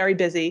been very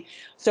busy.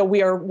 So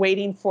we are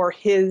waiting for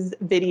his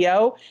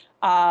video.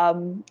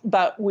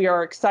 But we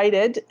are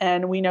excited,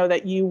 and we know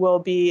that you will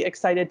be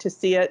excited to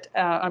see it,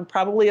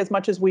 probably as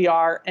much as we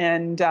are.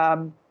 And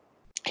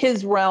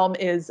his realm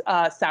is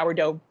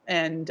sourdough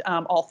and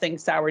all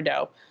things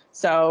sourdough.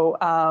 So,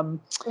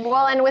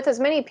 well, and with as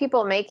many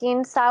people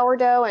making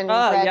sourdough and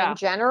bread yeah. in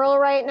general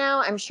right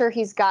now, I'm sure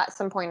he's got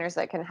some pointers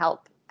that can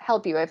help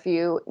you if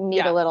you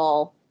need a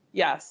little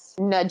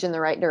nudge in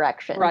the right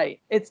direction. Right.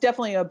 It's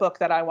definitely a book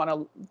that I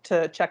want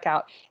to check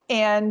out.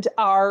 And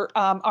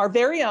our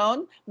very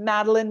own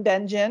Madeline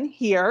Benjamin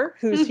here,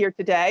 who's here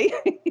today,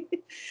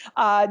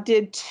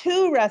 did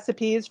 2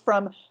 recipes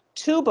from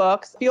 2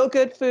 books, Feel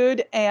Good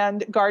Food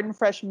and Garden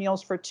Fresh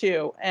Meals for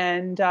 2.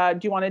 And do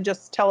you want to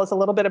just tell us a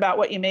little bit about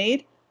what you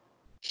made?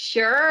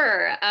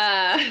 Sure.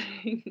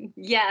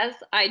 Yes,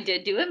 I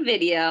did do a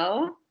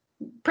video.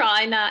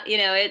 Probably not,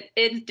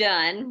 it's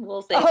done.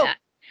 We'll say that.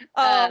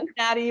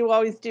 Natty, you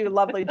always do a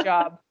lovely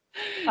job.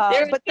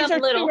 There were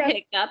some little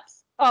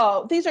hiccups.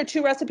 These are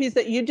 2 recipes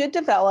that you did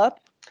develop.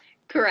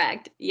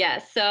 Correct.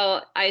 Yes.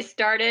 So I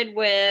started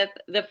with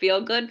the Feel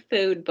Good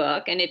Food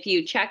book. And if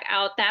you check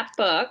out that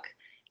book,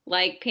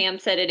 like Pam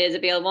said, it is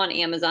available on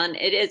Amazon.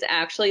 It is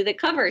actually the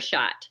cover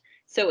shot.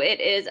 So it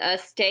is a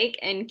steak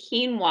and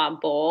quinoa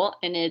bowl,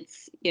 and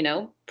it's,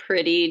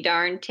 pretty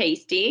darn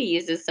tasty. It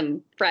uses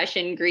some fresh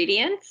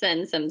ingredients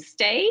and some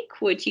steak,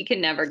 which you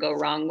can never go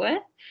wrong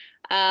with.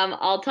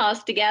 All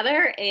tossed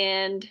together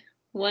and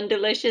one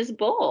delicious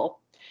bowl.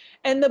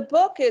 And the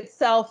book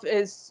itself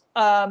is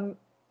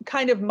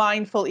kind of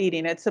mindful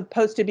eating. It's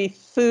supposed to be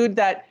food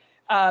that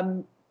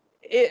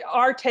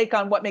our take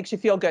on what makes you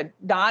feel good,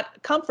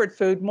 not comfort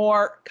food,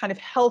 more kind of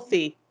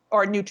healthy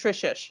or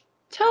nutritious.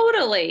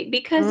 Totally.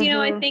 Because,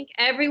 I think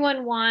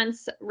everyone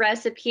wants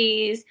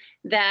recipes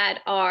that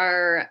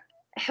are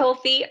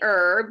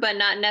healthier, but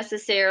not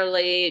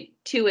necessarily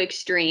too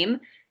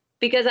extreme.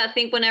 Because I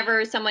think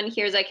whenever someone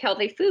hears like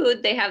healthy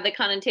food, they have the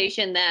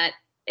connotation that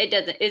it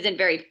isn't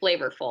very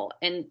flavorful.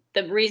 And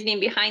the reasoning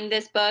behind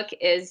this book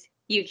is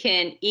you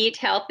can eat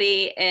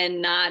healthy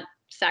and not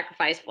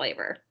sacrifice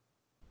flavor.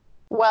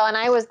 Well, and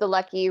I was the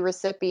lucky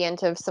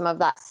recipient of some of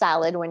that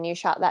salad when you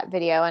shot that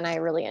video, and I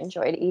really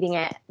enjoyed eating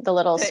it. The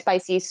little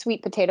spicy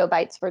sweet potato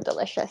bites were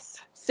delicious.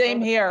 Same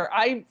here.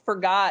 I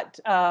forgot.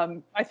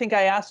 I think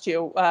I asked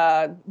you,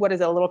 what is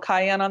it, a little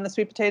cayenne on the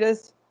sweet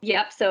potatoes?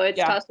 Yep. So it's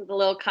tossed with a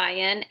little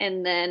cayenne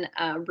and then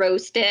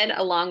roasted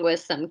along with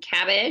some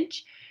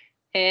cabbage.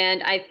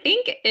 And I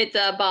think it's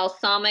a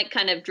balsamic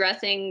kind of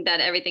dressing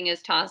that everything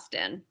is tossed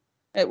in.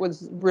 It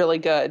was really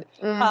good.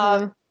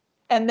 Mm-hmm.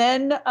 And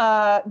then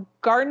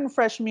Garden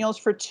Fresh Meals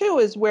for 2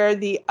 is where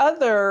the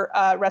other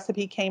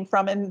recipe came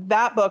from. And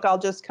that book, I'll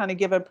just kind of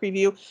give a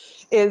preview,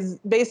 is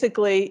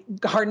basically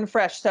garden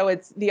fresh. So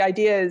the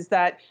idea is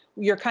that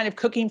you're kind of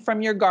cooking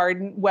from your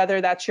garden, whether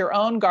that's your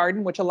own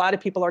garden, which a lot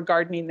of people are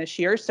gardening this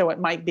year, so it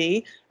might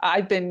be.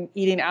 I've been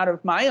eating out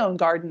of my own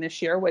garden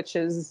this year, which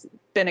has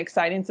been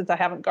exciting since I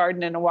haven't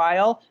gardened in a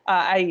while.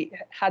 I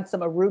had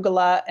some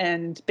arugula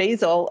and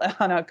basil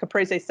on a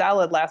caprese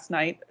salad last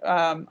night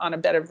on a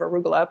bed of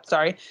arugula.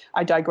 Sorry,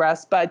 I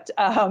digress. But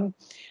or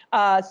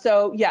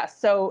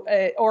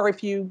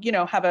if you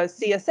have a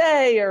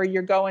CSA or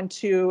you're going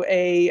to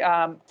a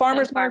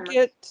farmer's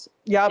market.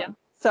 Yep.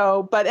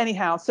 So, but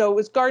anyhow, so it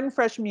was Garden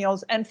Fresh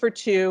Meals, and for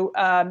 2,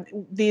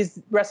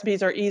 these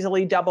recipes are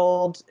easily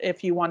doubled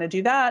if you want to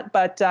do that.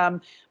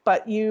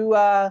 But you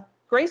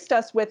graced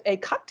us with a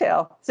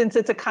cocktail, since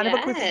it's a kind of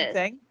a cooking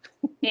thing.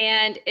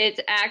 And it's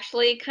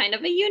actually kind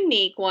of a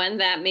unique one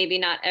that maybe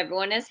not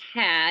everyone has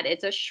had.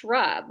 It's a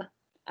shrub.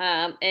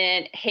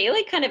 And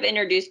Haley kind of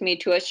introduced me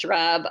to a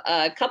shrub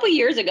a couple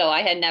years ago.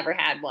 I had never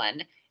had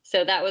one.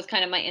 So that was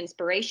kind of my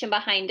inspiration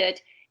behind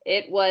it.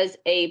 It was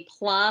a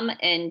plum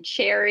and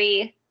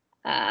cherry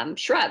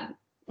shrub.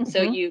 Mm-hmm.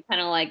 So you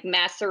kind of like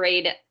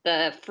macerate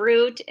the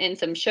fruit in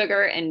some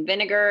sugar and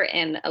vinegar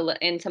and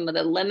some of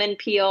the lemon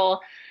peel.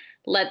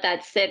 Let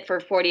that sit for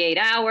 48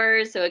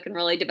 hours so it can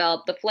really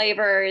develop the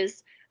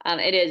flavors.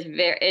 It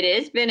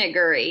is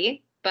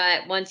vinegary,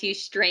 but once you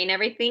strain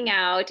everything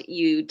out,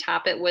 you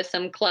top it with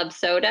some club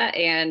soda,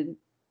 and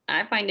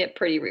I find it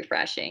pretty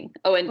refreshing.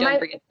 Oh, and don't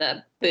forget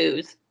the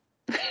booze.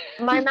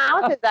 My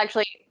mouth is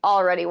actually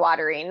already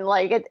watering.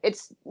 Like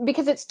it's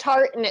because it's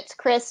tart and it's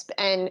crisp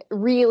and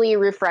really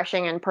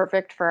refreshing and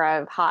perfect for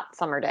a hot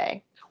summer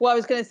day. Well, I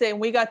was going to say,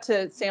 we got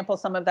to sample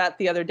some of that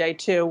the other day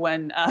too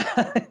when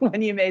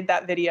you made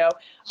that video.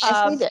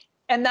 Yes, we did.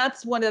 And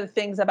that's one of the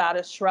things about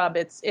a shrub.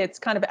 It's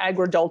kind of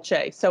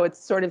agrodolce, so it's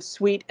sort of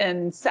sweet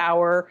and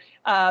sour.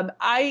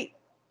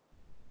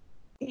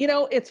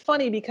 It's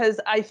funny because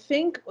I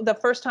think the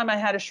first time I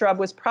had a shrub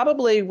was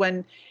probably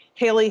when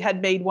Haley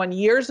had made one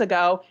years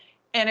ago,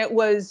 and it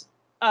was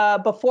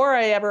before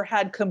I ever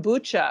had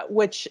kombucha,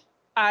 which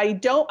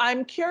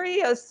I'm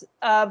curious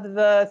of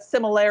the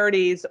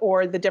similarities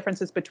or the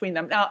differences between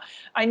them. Now,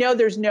 I know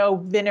there's no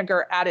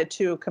vinegar added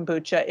to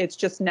kombucha. It's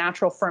just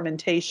natural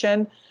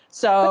fermentation.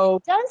 So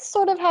it does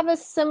sort of have a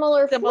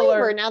similar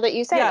flavor now that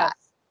you say that.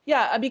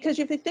 Yeah, because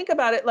if you think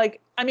about it,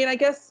 I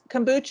guess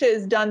kombucha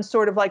is done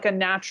sort of like a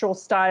natural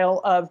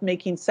style of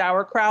making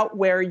sauerkraut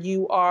where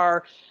you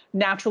are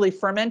naturally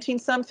fermenting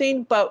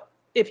something. But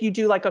if you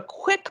do like a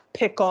quick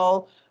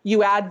pickle,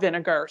 you add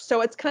vinegar.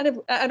 So it's kind of,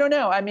 I don't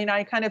know. I mean,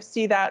 I kind of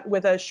see that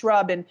with a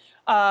shrub,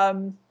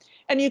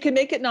 and you can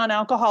make it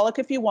non-alcoholic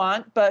if you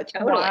want, but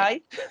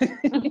why?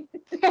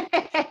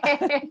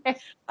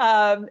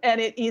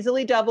 And it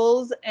easily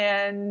doubles.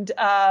 And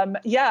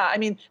I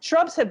mean,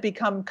 shrubs have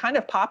become kind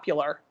of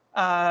popular.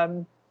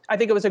 I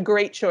think it was a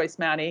great choice,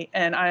 Maddie.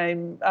 And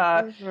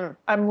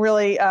I'm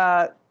really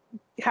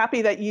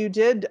happy that you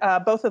did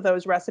both of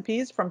those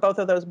recipes from both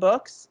of those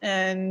books.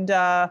 And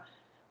so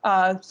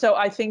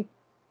I think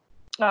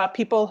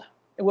people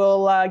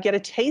will get a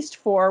taste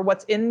for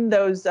what's in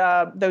those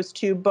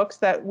 2 books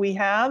that we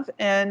have.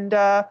 And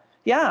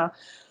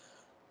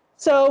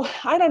so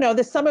I don't know.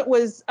 The summit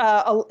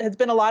has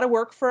been a lot of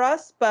work for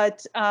us,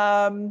 but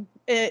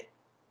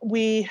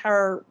we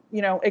are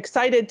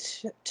excited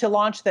to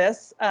launch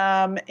this,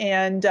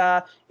 and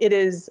it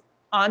is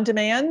on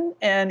demand,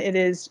 and it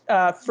is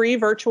a free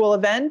virtual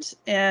event.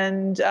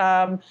 And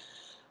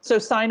so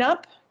sign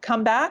up,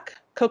 come back,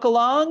 cook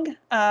along,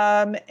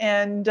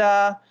 and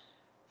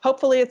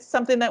hopefully it's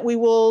something that we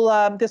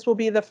will, this will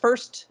be the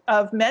first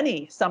of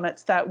many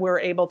summits that we're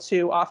able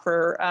to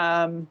offer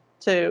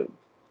to,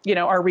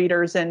 our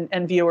readers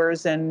and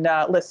viewers and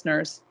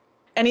listeners.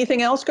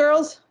 Anything else,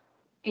 girls?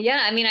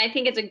 Yeah, I mean, I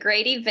think it's a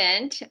great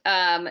event.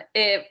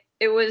 It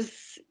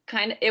was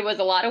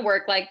a lot of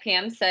work, like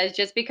Pam says,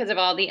 just because of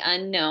all the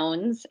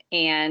unknowns.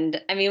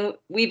 And I mean,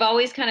 we've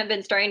always kind of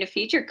been starting to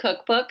feature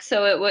cookbooks.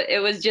 So it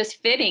was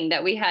just fitting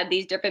that we had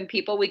these different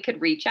people we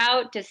could reach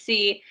out to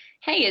see,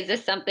 hey, is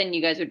this something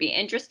you guys would be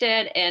interested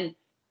in? And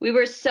we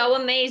were so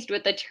amazed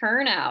with the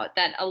turnout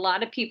that a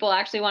lot of people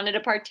actually wanted to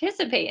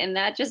participate. And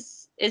that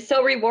just is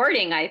so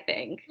rewarding, I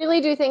think. I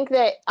really do think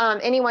that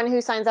anyone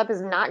who signs up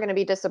is not going to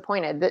be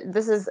disappointed.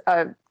 This is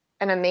an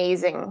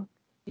amazing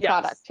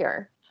product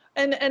here.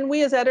 And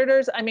we as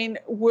editors, I mean,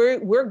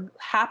 we're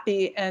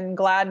happy and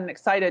glad and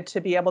excited to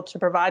be able to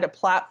provide a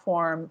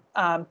platform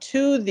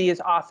to these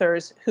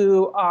authors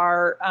who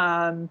are,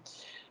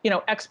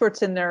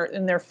 experts in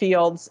their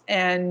fields,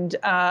 and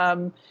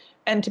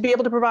to be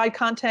able to provide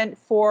content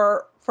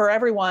for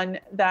everyone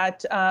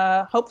that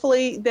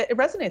hopefully that it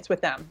resonates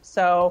with them.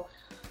 So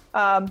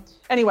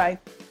anyway,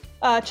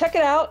 check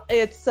it out.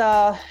 It's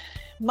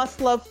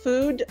Must Love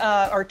Food,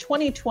 our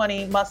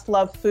 2020 Must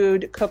Love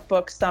Food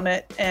Cookbook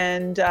Summit.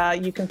 And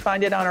you can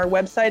find it on our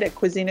website at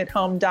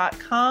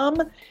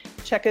cuisineathome.com.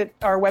 Check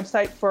our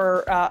website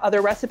for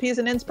other recipes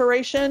and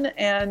inspiration,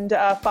 and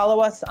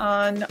follow us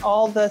on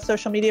all the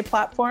social media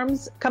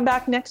platforms. Come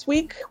back next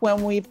week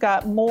when we've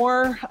got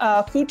more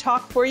food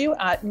talk for you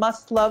at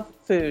Must Love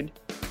Food.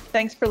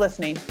 Thanks for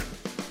listening.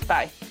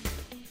 Bye.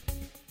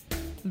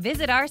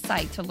 Visit our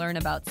site to learn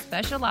about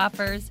special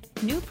offers,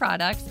 new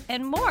products,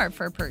 and more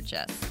for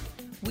purchase.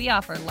 We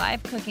offer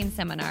live cooking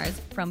seminars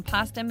from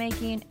pasta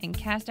making and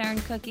cast iron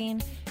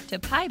cooking to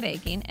pie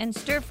baking and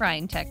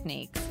stir-frying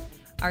techniques.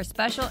 Our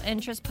special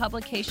interest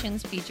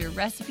publications feature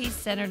recipes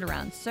centered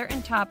around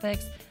certain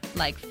topics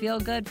like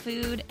feel-good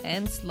food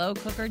and slow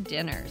cooker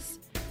dinners.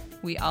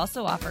 We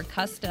also offer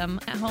custom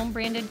home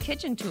branded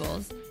kitchen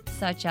tools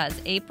such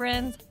as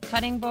aprons,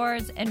 cutting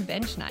boards, and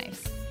bench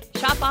knives.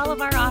 Shop all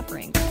of our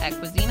offerings at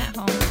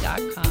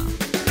cuisineathome.com.